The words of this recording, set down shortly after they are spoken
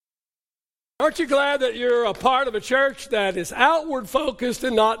Aren't you glad that you're a part of a church that is outward focused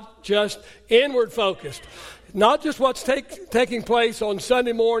and not just inward focused? Not just what's taking place on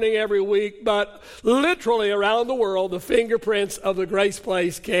Sunday morning every week, but literally around the world, the fingerprints of the Grace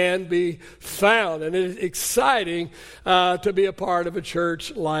Place can be found. And it is exciting to be a part of a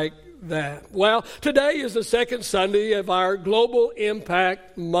church like that. Well, today is the second Sunday of our Global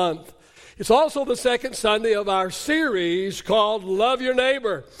Impact Month. It's also the second Sunday of our series called Love Your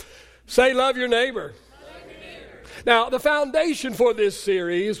Neighbor. Say, love your neighbor. Love your neighbor. Now, the foundation for this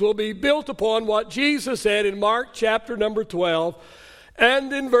series will be built upon what Jesus said in Mark chapter number 12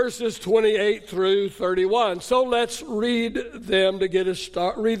 and in verses 28 through 31. So let's read them to get us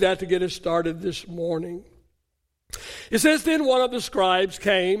read that to get us started this morning. It says, Then one of the scribes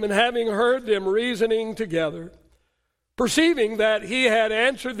came, and having heard them reasoning together, perceiving that he had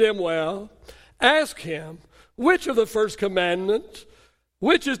answered them well, asked him, Which is the first commandment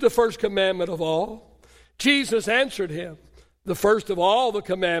of all? Jesus answered him, The first of all the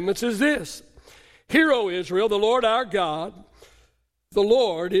commandments is this: Hear, O Israel, the Lord our God, the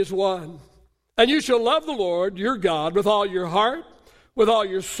Lord is one. And you shall love the Lord your God with all your heart, with all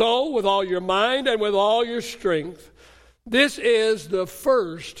your soul, with all your mind, and with all your strength. This is the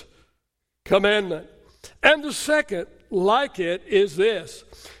first commandment. And the second, like it, is this: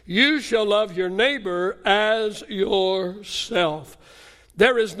 You shall love your neighbor as yourself.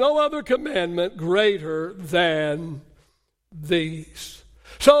 There is no other commandment greater than these.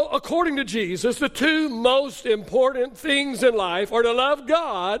 So, according to Jesus, the two most important things in life are to love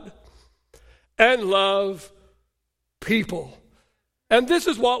God and love people. And this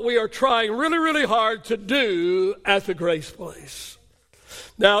is what we are trying really, really hard to do at the Grace Place.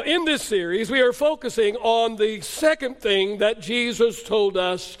 Now, in this series, we are focusing on the second thing that Jesus told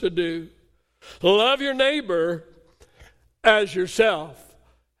us to do. Love your neighbor as yourself.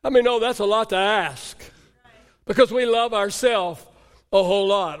 I mean, no, that's a lot to ask, because we love ourselves a whole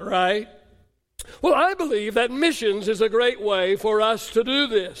lot, right? Well, I believe that missions is a great way for us to do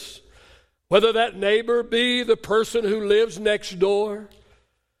this, whether that neighbor be the person who lives next door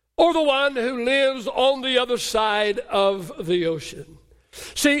or the one who lives on the other side of the ocean.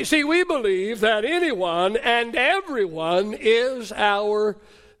 See, we believe that anyone and everyone is our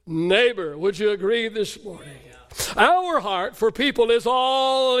neighbor. Would you agree this morning? Our heart for people is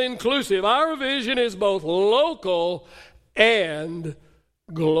all inclusive. Our vision is both local and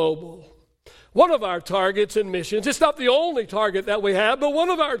global. One of our targets in missions, it's not the only target that we have, but one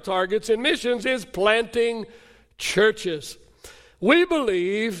of our targets in missions is planting churches. We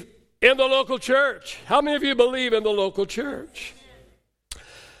believe in the local church. How many of you believe in the local church?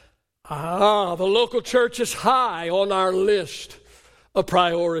 The local church is high on our list of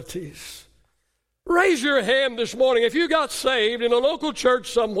priorities. Raise your hand this morning if you got saved in a local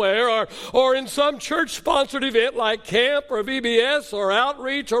church somewhere or in some church-sponsored event like camp or VBS or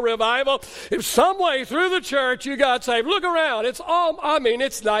outreach or revival. If some way through the church you got saved, look around. It's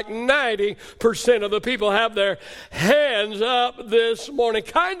like 90% of the people have their hands up this morning.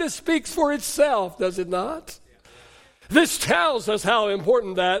 Kind of speaks for itself, does it not? This tells us how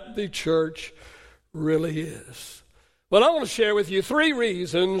important that the church really is. Well, I want to share with you 3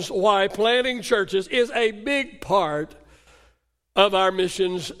 reasons why planting churches is a big part of our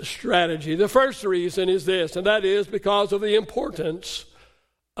missions strategy. The first reason is this, and that is because of the importance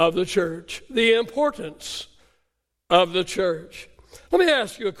of the church. The importance of the church. Let me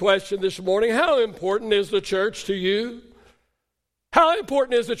ask you a question this morning. How important is the church to you? How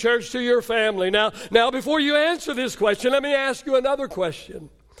important is the church to your family? Now, before you answer this question, let me ask you another question.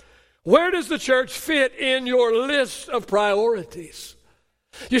 Where does the church fit in your list of priorities?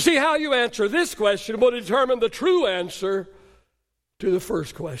 You see, how you answer this question will determine the true answer to the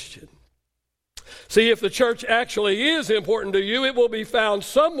first question. See, if the church actually is important to you, it will be found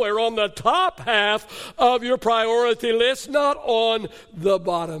somewhere on the top half of your priority list, not on the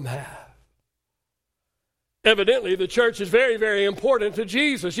bottom half. Evidently, the church is very, very important to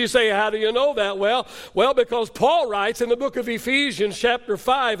Jesus. You say, how do you know that? Well, because Paul writes in the book of Ephesians chapter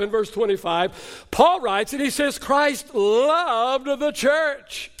 5 and verse 25, Paul writes and he says, Christ loved the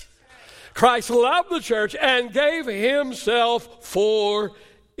church. Christ loved the church and gave himself for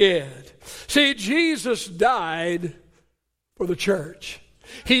it. See, Jesus died for the church.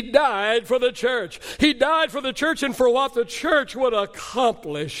 He died for the church. He died for the church and for what the church would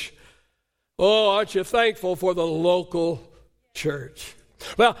accomplish. Oh, aren't you thankful for the local church?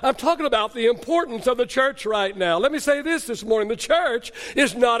 Well, I'm talking about the importance of the church right now. Let me say this morning. The church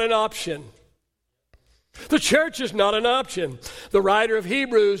is not an option. The church is not an option. The writer of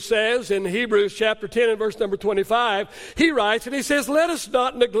Hebrews says in Hebrews chapter 10 and verse number 25, he writes and he says, let us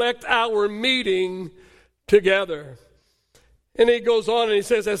not neglect our meeting together. And he goes on and he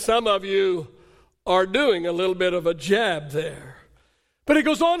says, as some of you are doing, a little bit of a jab there. But he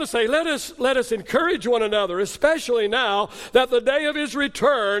goes on to say, let us encourage one another, especially now that the day of his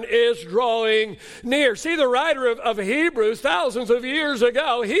return is drawing near. See, the writer of Hebrews, thousands of years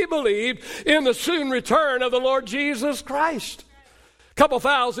ago, he believed in the soon return of the Lord Jesus Christ. A couple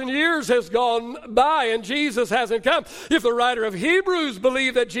thousand years has gone by and Jesus hasn't come. If the writer of Hebrews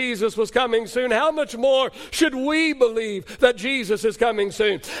believed that Jesus was coming soon, how much more should we believe that Jesus is coming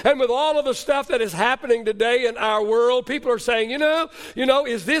soon? And with all of the stuff that is happening today in our world, people are saying, you know,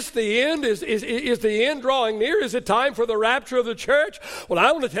 is this the end? Is the end drawing near? Is it time for the rapture of the church? Well,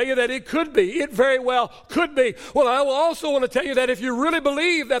 I want to tell you that it could be. It very well could be. Well, I will also want to tell you that if you really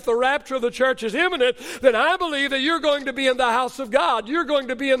believe that the rapture of the church is imminent, then I believe that you're going to be in the house of God. You're going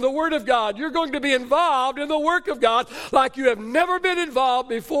to be in the Word of God. You're going to be involved in the work of God like you have never been involved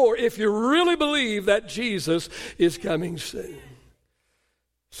before if you really believe that Jesus is coming soon.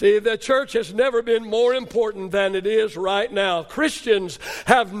 See, the church has never been more important than it is right now. Christians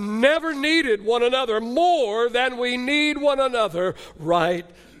have never needed one another more than we need one another right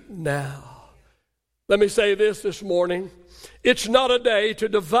now. Let me say this morning. It's not a day to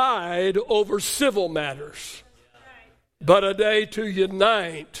divide over civil matters, but a day to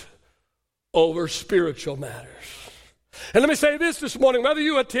unite over spiritual matters. And let me say this morning, whether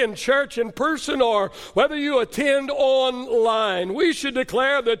you attend church in person or whether you attend online, we should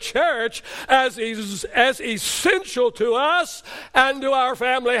declare the church as essential to us and to our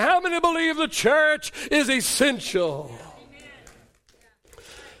family. How many believe the church is essential?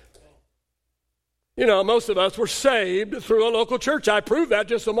 You know, most of us were saved through a local church. I proved that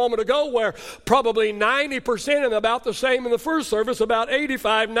just a moment ago, where probably 90%, and about the same in the first service, about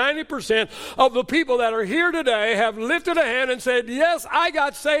 90% of the people that are here today have lifted a hand and said, yes, I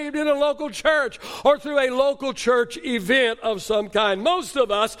got saved in a local church or through a local church event of some kind. Most of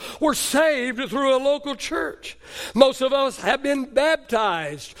us were saved through a local church. Most of us have been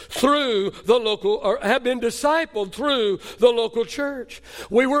baptized through the local, or have been discipled through the local church.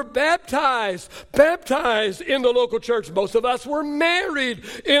 We were baptized in the local church. Most of us were married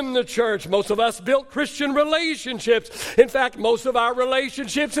in the church. Most of us built Christian relationships. In fact, most of our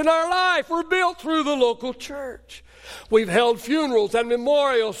relationships in our life were built through the local church. We've held funerals and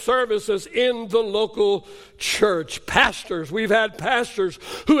memorial services in the local church. Pastors, we've had pastors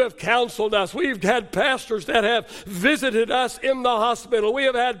who have counseled us. We've had pastors that have visited us in the hospital. We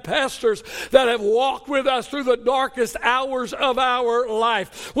have had pastors that have walked with us through the darkest hours of our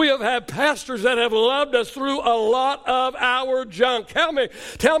life. We have had pastors that have loved us through a lot of our junk. Tell me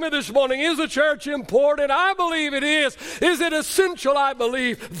this morning, is the church important? I believe it is. Is it essential? I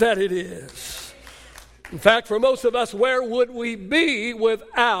believe that it is. In fact, for most of us, where would we be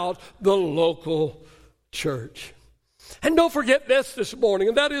without the local church? And don't forget this morning,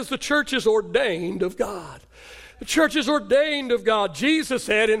 and that is the church is ordained of God. The church is ordained of God. Jesus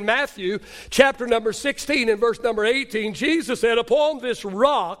said in Matthew chapter number 16 and verse number 18, Jesus said, upon this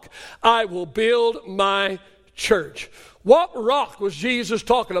rock I will build my church. What rock was Jesus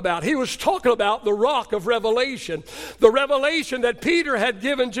talking about? He was talking about the rock of revelation. The revelation that Peter had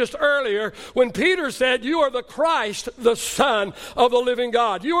given just earlier when Peter said, you are the Christ, the Son of the living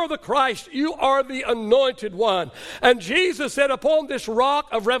God. You are the Christ. You are the anointed one. And Jesus said, upon this rock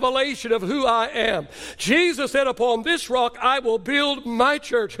of revelation of who I am. Jesus said, upon this rock I will build my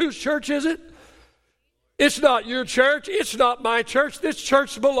church. Whose church is it? It's not your church. It's not my church. This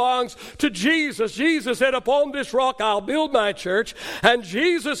church belongs to Jesus. Jesus said, upon this rock I'll build my church. And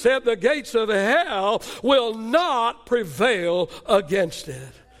Jesus said, the gates of hell will not prevail against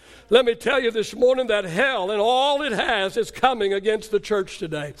it. Let me tell you this morning that hell and all it has is coming against the church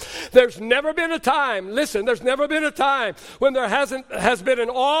today. There's never been a time, listen, there's never been a time when there has been an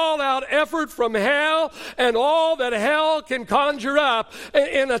all-out effort from hell and all that hell can conjure up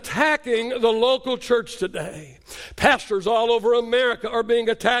in attacking the local church today. Pastors all over America are being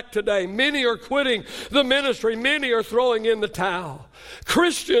attacked today. Many are quitting the ministry. Many are throwing in the towel.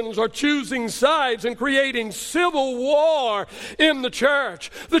 Christians are choosing sides and creating civil war in the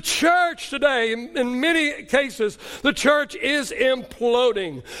church. The church today, in many cases, the church is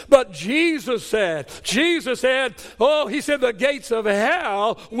imploding. But Jesus said, he said, the gates of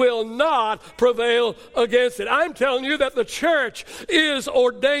hell will not prevail against it. I'm telling you that the church is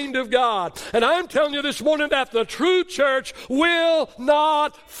ordained of God. And I'm telling you this morning that the true church will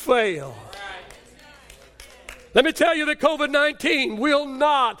not fail. Let me tell you that COVID-19 will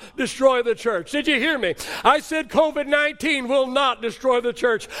not destroy the church. Did you hear me? I said COVID-19 will not destroy the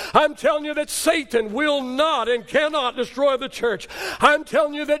church. I'm telling you that Satan will not and cannot destroy the church. I'm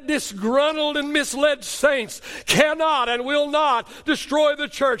telling you that disgruntled and misled saints cannot and will not destroy the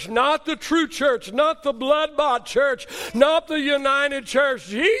church. Not the true church, not the blood-bought church, not the united church.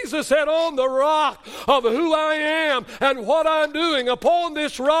 Jesus said, on the rock of who I am and what I'm doing, upon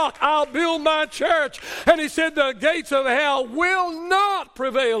this rock I'll build my church. And he said, the gates of hell will not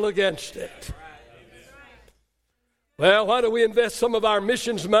prevail against it. Well, why do we invest some of our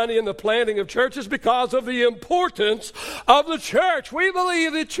missions money in the planting of churches? Because of the importance of the church. We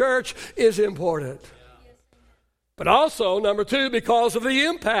believe the church is important. But also, number two, because of the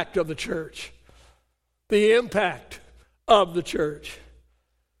impact of the church. The impact of the church.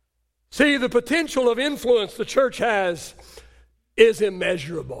 See, the potential of influence the church has is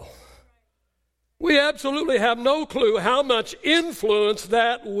immeasurable. We absolutely have no clue how much influence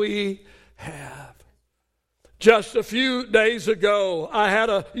that we have. Just a few days ago, I had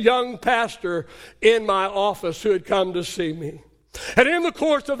a young pastor in my office who had come to see me. And in the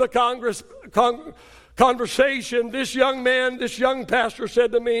course of the conversation, this young pastor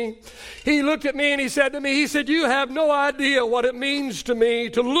said to me, he looked at me and he said to me, he said, you have no idea what it means to me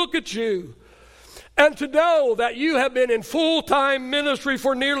to look at you and to know that you have been in full-time ministry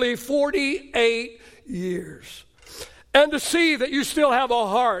for nearly 48 years. And to see that you still have a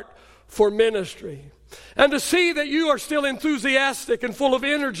heart for ministry. And to see that you are still enthusiastic and full of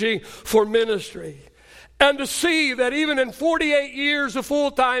energy for ministry. And to see that even in 48 years of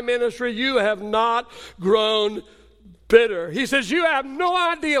full-time ministry, you have not grown bitter. He says, you have no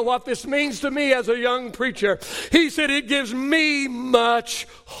idea what this means to me as a young preacher. He said, it gives me much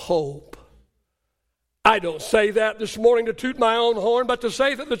hope. I don't say that this morning to toot my own horn, but to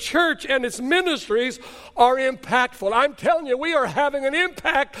say that the church and its ministries are impactful. I'm telling you, we are having an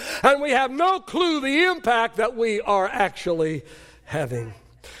impact, and we have no clue the impact that we are actually having.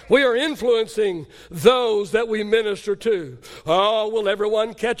 We are influencing those that we minister to. Oh, will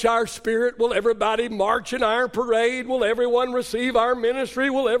everyone catch our spirit? Will everybody march in our parade? Will everyone receive our ministry?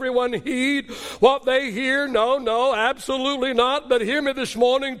 Will everyone heed what they hear? No, absolutely not. But hear me this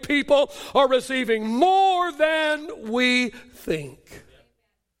morning, people are receiving more than we think.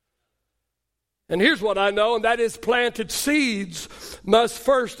 And here's what I know, and that is planted seeds must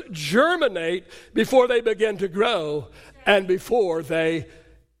first germinate before they begin to grow and before they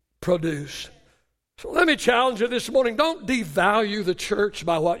produce. So let me challenge you this morning. Don't devalue the church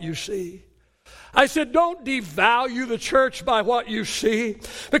by what you see. I said, don't devalue the church by what you see,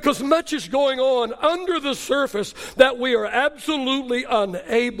 because much is going on under the surface that we are absolutely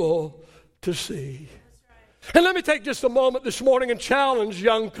unable to see. And let me take just a moment this morning and challenge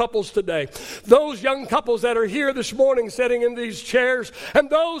young couples today. Those young couples that are here this morning sitting in these chairs,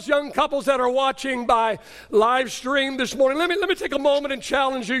 and those young couples that are watching by live stream this morning. Let me take a moment and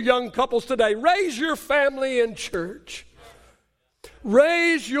challenge you young couples today. Raise your family in church.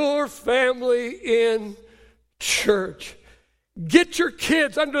 Raise your family in church. Get your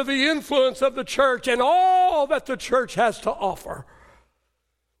kids under the influence of the church and all that the church has to offer.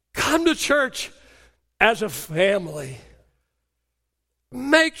 Come to church as a family.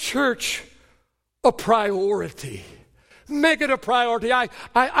 Make church a priority. Make it a priority. I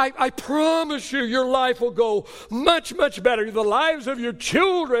promise you, your life will go much, much better. The lives of your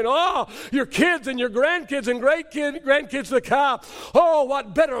children, your kids and your grandkids and grandkids to come. Oh,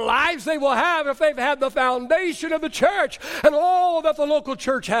 what better lives they will have if they've had the foundation of the church and all that the local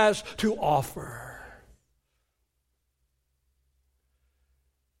church has to offer.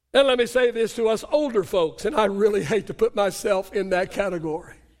 And let me say this to us older folks, and I really hate to put myself in that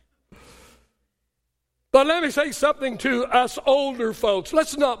category. But let me say something to us older folks.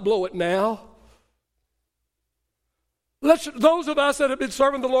 Let's not blow it now. Those of us that have been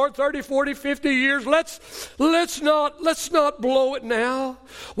serving the Lord 30, 40, 50 years, let's not blow it now.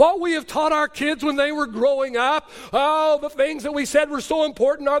 What we have taught our kids when they were growing up, the things that we said were so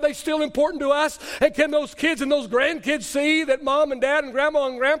important, are they still important to us? And can those kids and those grandkids see that mom and dad and grandma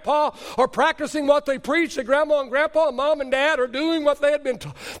and grandpa are practicing what they preach, that grandma and grandpa and mom and dad are doing what they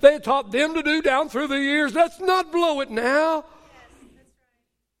had taught them to do down through the years? Let's not blow it now.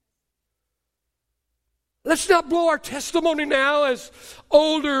 Let's not blow our testimony now as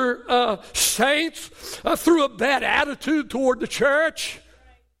older saints through a bad attitude toward the church.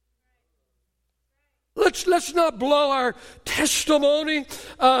 Let's not blow our testimony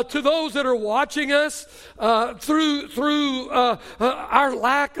to those that are watching us through our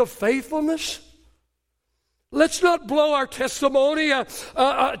lack of faithfulness. Let's not blow our testimony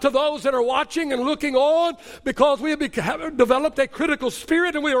to those that are watching and looking on, because we have developed a critical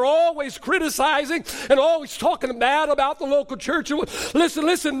spirit and we are always criticizing and always talking bad about the local church.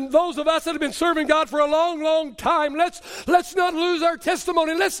 Listen, those of us that have been serving God for a long, long time, let's not lose our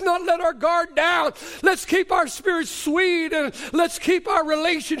testimony. Let's not let our guard down. Let's keep our spirit sweet, and let's keep our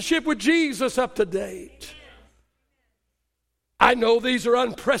relationship with Jesus up to date. I know these are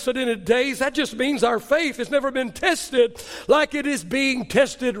unprecedented days. That just means our faith has never been tested like it is being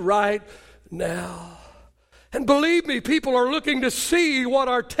tested right now. And believe me, people are looking to see what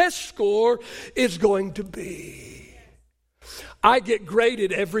our test score is going to be. I get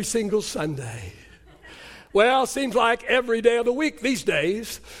graded every single Sunday. Well, seems like every day of the week these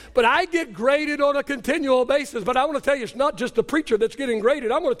days. But I get graded on a continual basis. But I want to tell you, it's not just the preacher that's getting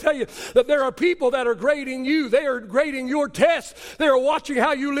graded. I'm going to tell you that there are people that are grading you. They are grading your tests. They are watching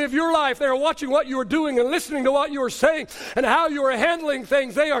how you live your life. They are watching what you are doing and listening to what you are saying and how you are handling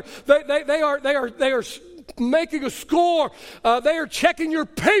things. They are making a score. They are checking your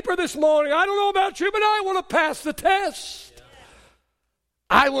paper this morning. I don't know about you, but I want to pass the test.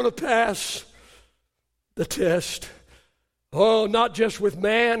 I want to pass the test. Oh, not just with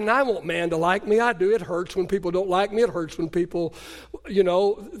man. And I want man to like me. I do. It hurts when people don't like me. It hurts when people,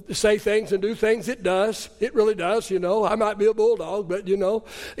 say things and do things. It does. It really does. I might be a bulldog, but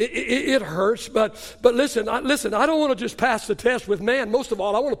it hurts. But listen. I don't want to just pass the test with man. Most of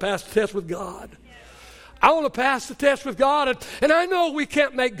all, I want to pass the test with God. I want to pass the test with God. And I know we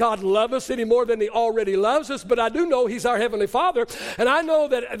can't make God love us any more than He already loves us, but I do know He's our Heavenly Father. And I know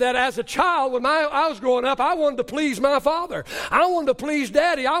that as a child, when I was growing up, I wanted to please my father. I wanted to please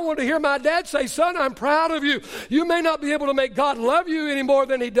Daddy. I wanted to hear my dad say, "Son, I'm proud of you." You may not be able to make God love you any more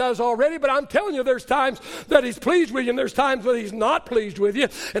than He does already, but I'm telling you, there's times that He's pleased with you and there's times when He's not pleased with you.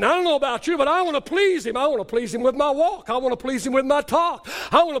 And I don't know about you, but I want to please Him. I want to please Him with my walk. I want to please Him with my talk.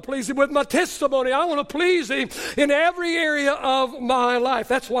 I want to please Him with my testimony. I want to please Him in every area of my life.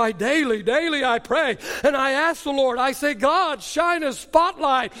 That's why daily I pray and I ask the Lord. I say, "God, shine a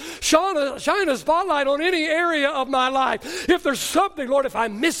spotlight on any area of my life. If there's something, Lord, if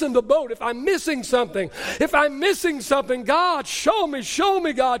I'm missing the boat, if I'm missing something, God, show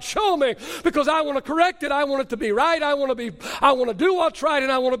me, God, show me, because I want to correct it. I want it to be right. I want to do what's right,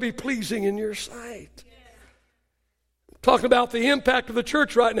 and I want to be pleasing in your sight." Talking about the impact of the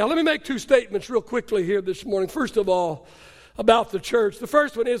church right now. Let me make two statements real quickly here this morning. First of all, about the church. The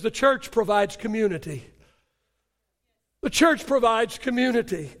first one is the church provides community. The church provides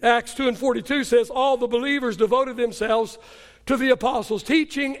community. Acts 2:42 says, "All the believers devoted themselves to the apostles'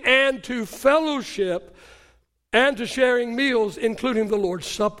 teaching and to fellowship and to sharing meals, including the Lord's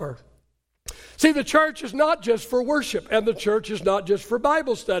Supper." See, the church is not just for worship, and the church is not just for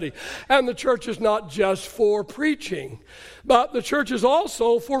Bible study, and the church is not just for preaching, but the church is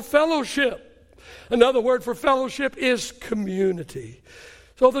also for fellowship. Another word for fellowship is community.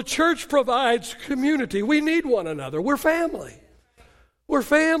 So the church provides community. We need one another. We're family. We're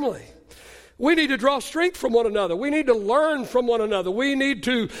family. We need to draw strength from one another. We need to learn from one another. We need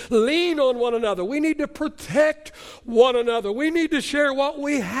to lean on one another. We need to protect one another. We need to share what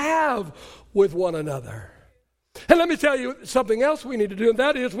we have with one another. And let me tell you something else we need to do, and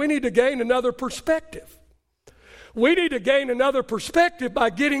that is we need to gain another perspective. We need to gain another perspective by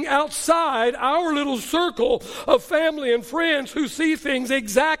getting outside our little circle of family and friends who see things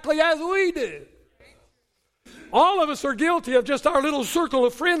exactly as we do. All of us are guilty of just our little circle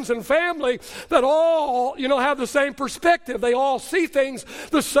of friends and family that all, have the same perspective. They all see things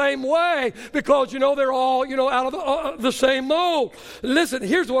the same way because, they're all, out of the same mold. Listen,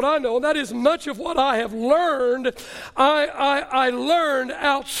 here's what I know, and that is much of what I have learned, I learned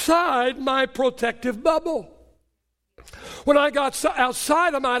outside my protective bubble. When I got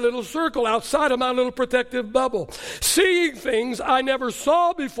outside of my little circle, outside of my little protective bubble, seeing things I never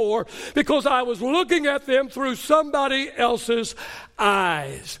saw before because I was looking at them through somebody else's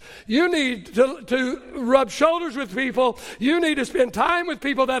eyes. You need to rub shoulders with people. You need to spend time with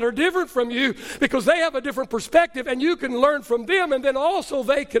people that are different from you because they have a different perspective and you can learn from them, and then also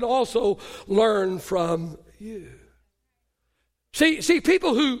they can also learn from you. See,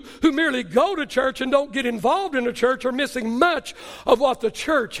 people who merely go to church and don't get involved in the church are missing much of what the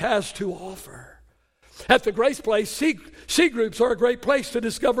church has to offer. At the Grace Place, C groups are a great place to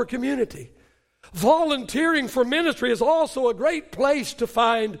discover community. Volunteering for ministry is also a great place to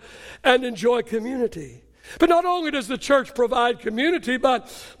find and enjoy community. But not only does the church provide community,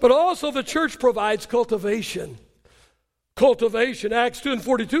 but also the church provides cultivation. Cultivation, Acts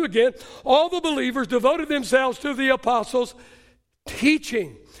 2:42 again, "All the believers devoted themselves to the apostles'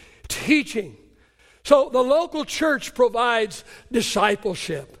 teaching. So the local church provides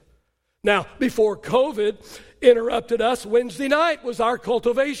discipleship. Now, before COVID interrupted us, Wednesday night was our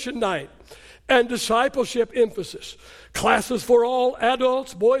cultivation night and discipleship emphasis. Classes for all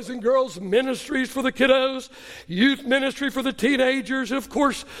adults, boys and girls, ministries for the kiddos, youth ministry for the teenagers. And of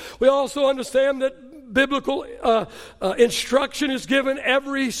course, we also understand that biblical instruction is given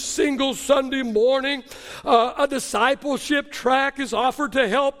every single Sunday morning. A discipleship track is offered to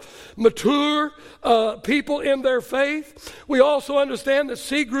help mature people in their faith. We also understand that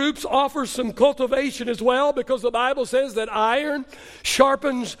C groups offer some cultivation as well, because the Bible says that iron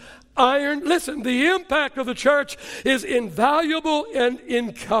sharpens iron. Listen, the impact of the church is invaluable and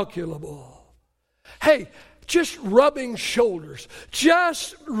incalculable. Hey, just rubbing shoulders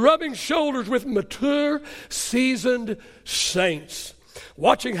with mature, seasoned saints,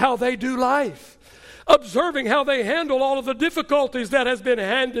 watching how they do life, observing how they handle all of the difficulties that has been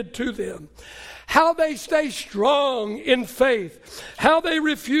handed to them, how they stay strong in faith, how they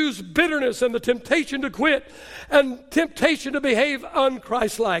refuse bitterness and the temptation to quit and temptation to behave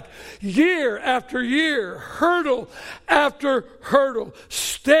unchristlike. Year after year, hurdle after hurdle,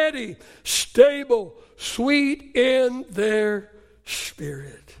 steady, stable, sweet in their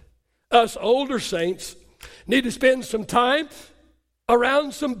spirit. Us older saints need to spend some time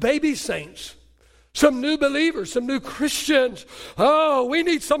around some baby saints, some new believers, some new Christians. Oh, we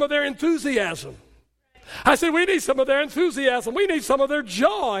need some of their enthusiasm. I said, we need some of their enthusiasm. We need some of their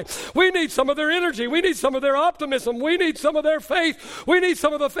joy. We need some of their energy. We need some of their optimism. We need some of their faith. We need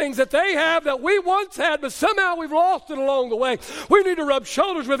some of the things that they have that we once had, but somehow we've lost it along the way. We need to rub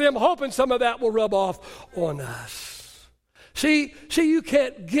shoulders with them, hoping some of that will rub off on us. See, you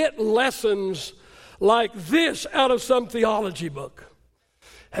can't get lessons like this out of some theology book.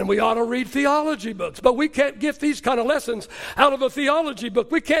 And we ought to read theology books, but we can't get these kind of lessons out of a theology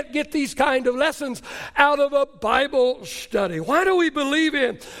book. We can't get these kind of lessons out of a Bible study. Why do we believe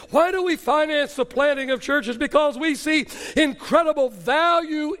in? Why do we finance the planting of churches? Because we see incredible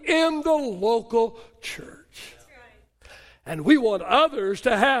value in the local church. And we want others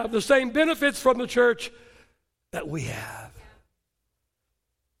to have the same benefits from the church that we have.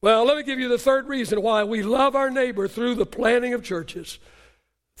 Well, let me give you the third reason why we love our neighbor through the planting of churches.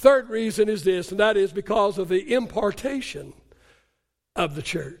 Third reason is this, and that is because of the impartation of the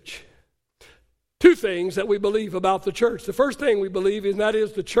church. Two things that we believe about the church. The first thing we believe, and that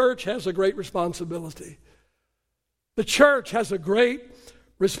is the church has a great responsibility. The church has a great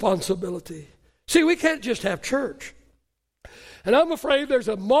responsibility. See, we can't just have church. And I'm afraid there's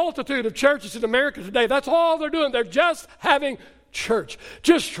a multitude of churches in America today. That's all they're doing. They're just having church,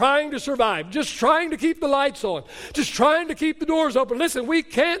 just trying to survive, just trying to keep the lights on, just trying to keep the doors open. Listen, we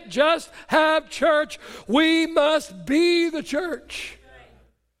can't just have church. We must be the church.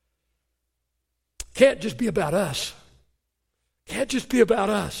 Can't just be about us. Can't just be about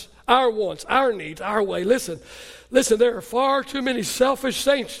us. Our wants, our needs, our way. Listen, there are far too many selfish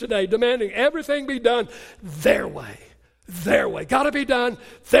saints today demanding everything be done their way. Their way. Got to be done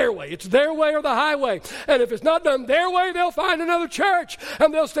their way. It's their way or the highway. And if it's not done their way, they'll find another church.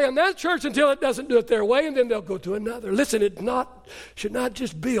 And they'll stay in that church until it doesn't do it their way, and then they'll go to another. Listen, it should not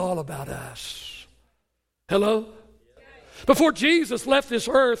just be all about us. Hello? Before Jesus left this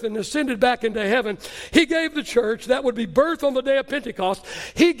earth and ascended back into heaven, he gave the church, that would be birth on the day of Pentecost,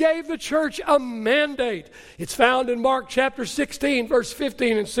 he gave the church a mandate. It's found in Mark chapter 16, verse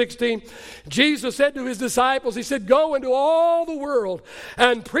 15 and 16. Jesus said to his disciples, he said, go into all the world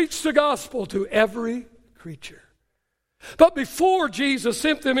and preach the gospel to every creature. But before Jesus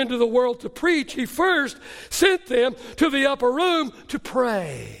sent them into the world to preach, he first sent them to the upper room to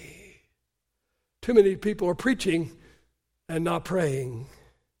pray. Too many people are preaching and not praying.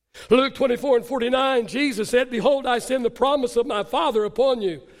 Luke 24 and 49, Jesus said, behold, I send the promise of my Father upon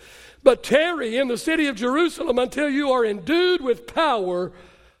you. But tarry in the city of Jerusalem until you are endued with power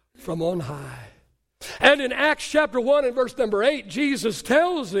from on high. And in Acts chapter 1 and verse number 8, Jesus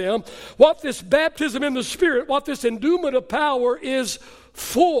tells them what this baptism in the Spirit, what this endowment of power is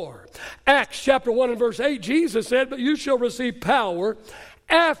for. Acts chapter 1 and verse 8, Jesus said, but you shall receive power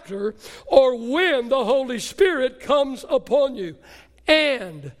after or when the Holy Spirit comes upon you.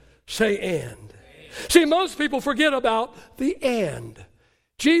 And, say and. See, most people forget about the and.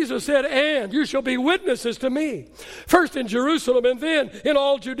 Jesus said, and you shall be witnesses to me. First in Jerusalem, and then in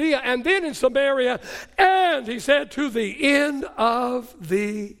all Judea, and then in Samaria, and he said, to the end of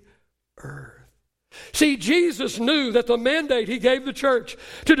the earth. See, Jesus knew that the mandate he gave the church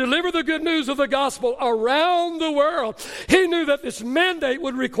to deliver the good news of the gospel around the world, he knew that this mandate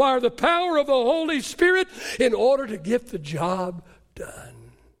would require the power of the Holy Spirit in order to get the job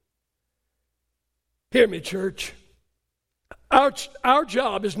done. Hear me, church. Our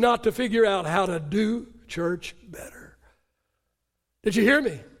job is not to figure out how to do church better. Did you hear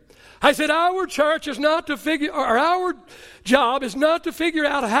me? I said our job is not to figure out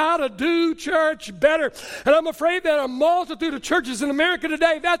how to do church better. And I'm afraid that a multitude of churches in America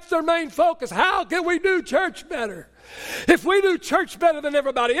today, that's their main focus. How can we do church better? If we do church better than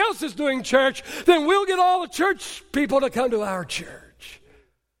everybody else is doing church, then we'll get all the church people to come to our church.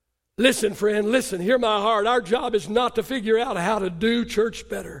 Listen, friend, listen, hear my heart. Our job is not to figure out how to do church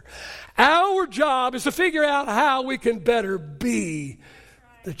better. Our job is to figure out how we can better be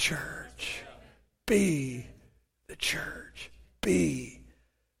the church. Be the church. Be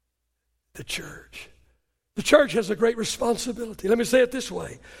the church. The church has a great responsibility. Let me say it this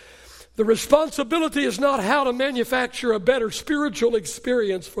way. The responsibility is not how to manufacture a better spiritual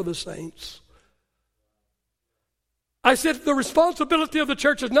experience for the saints. I said the responsibility of the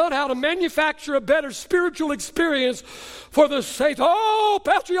church is not how to manufacture a better spiritual experience for the saints. Oh,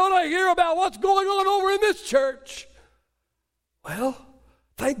 Pastor, you ought to hear about what's going on over in this church. Well,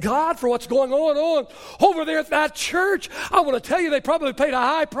 thank God for what's going on over there at that church. I want to tell you, they probably paid a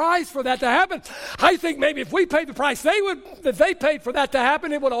high price for that to happen. I think maybe if we paid the price that they paid for that to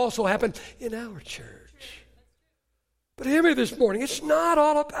happen, it would also happen in our church. But hear me this morning, it's not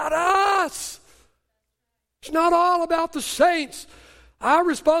all about us. It's not all about the saints. Our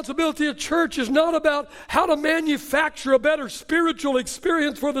responsibility at church is not about how to manufacture a better spiritual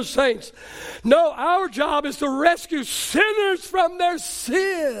experience for the saints. No, our job is to rescue sinners from their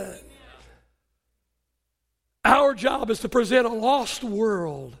sin. Our job is to present a lost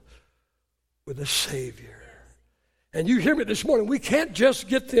world with a Savior. And you hear me this morning, we can't just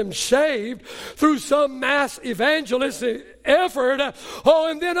get them saved through some mass evangelistic effort,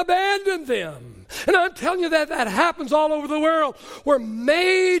 and then abandon them. And I'm telling you that happens all over the world, where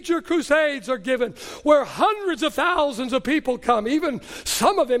major crusades are given, where hundreds of thousands of people come. Even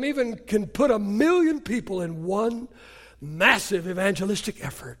some of them even can put 1 million people in one massive evangelistic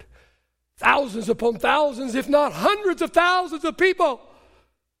effort. Thousands upon thousands, if not hundreds of thousands of people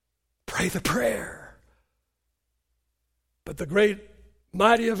pray the prayer. But the great,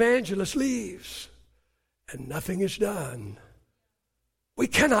 mighty evangelist leaves, and nothing is done. We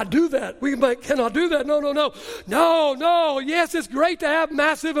cannot do that. We cannot do that. No. Yes, it's great to have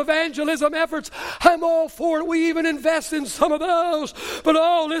massive evangelism efforts. I'm all for it. We even invest in some of those. But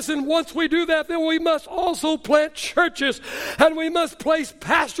listen, once we do that, then we must also plant churches. And we must place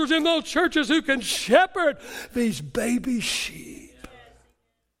pastors in those churches who can shepherd these baby sheep.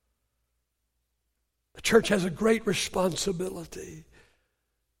 The church has a great responsibility.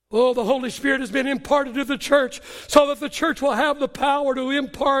 Oh, the Holy Spirit has been imparted to the church so that the church will have the power to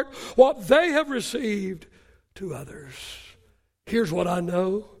impart what they have received to others. Here's what I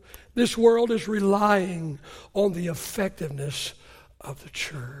know. This world is relying on the effectiveness of the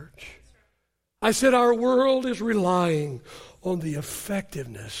church. I said our world is relying on the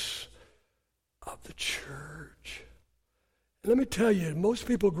effectiveness of the church. And let me tell you, most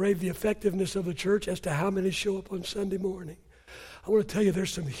people grade the effectiveness of the church as to how many show up on Sunday morning. I want to tell you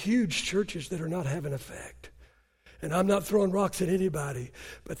there's some huge churches that are not having effect. And I'm not throwing rocks at anybody,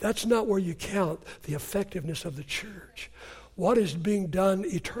 but that's not where you count the effectiveness of the church. What is being done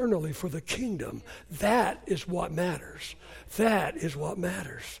eternally for the kingdom, that is what matters. That is what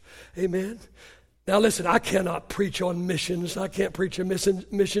matters. Amen? Now listen, I cannot preach on missions. I can't preach a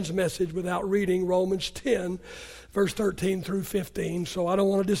missions message without reading Romans 10, verse 13 through 15. So I don't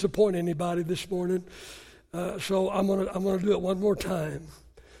want to disappoint anybody this morning. So I'm gonna do it one more time.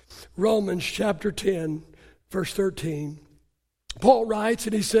 Romans chapter 10, verse 13. Paul writes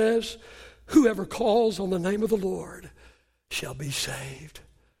and he says, whoever calls on the name of the Lord shall be saved.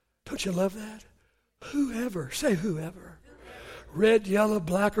 Don't you love that? Whoever. Say whoever. Red, yellow,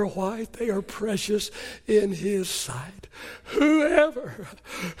 black, or white, they are precious in his sight. Whoever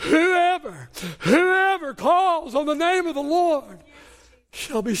calls on the name of the Lord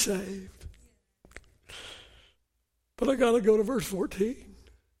shall be saved. But I got to go to verse 14.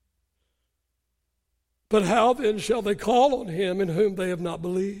 But how then shall they call on him in whom they have not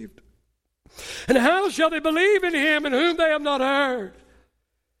believed? And how shall they believe in him in whom they have not heard?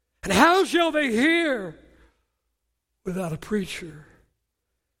 And how shall they hear without a preacher?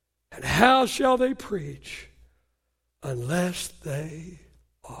 And how shall they preach unless they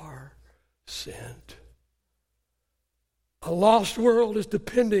are sent? A lost world is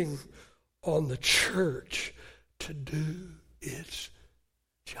depending on the church to do its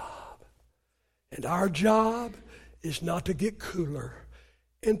job. And our job is not to get cooler.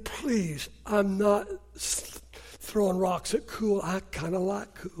 And please, I'm not throwing rocks at cool. I kind of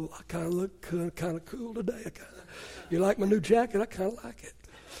like cool. I kind of look kind of cool today. You like my new jacket? I kind of like it.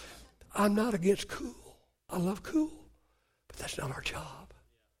 I'm not against cool. I love cool. But that's not our job.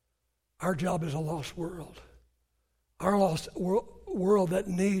 Our job is a lost world. Our lost world that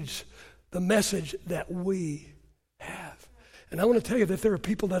needs the message that we have. And I want to tell you that there are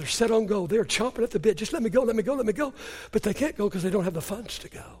people that are set on go. They're chomping at the bit. Just let me go, let me go, let me go. But they can't go because they don't have the funds to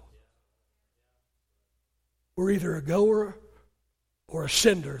go. We're either a goer or a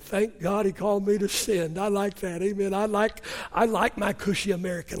sender. Thank God he called me to send. I like that. Amen. I like my cushy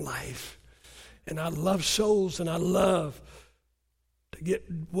American life. And I love souls, and I love to get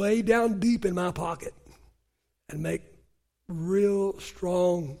way down deep in my pocket and make real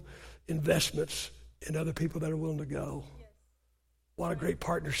strong investments in other people that are willing to go. What a great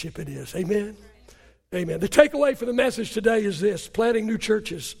partnership it is. Amen? Amen. The takeaway for the message today is this: planting new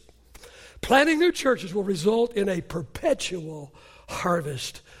churches. Planting new churches will result in a perpetual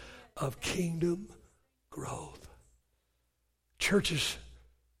harvest of kingdom growth. Churches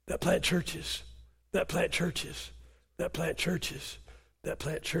that plant churches, that plant churches, that plant churches, that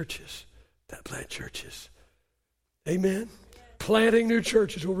plant churches, that plant churches. Amen? Planting new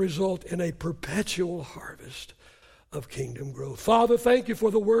churches will result in a perpetual harvest of kingdom growth. Father, thank you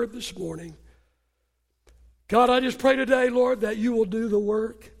for the word this morning. God, I just pray today, Lord, that you will do the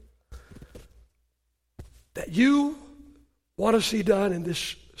work that you want to see done in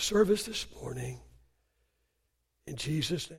this service this morning. In Jesus' name.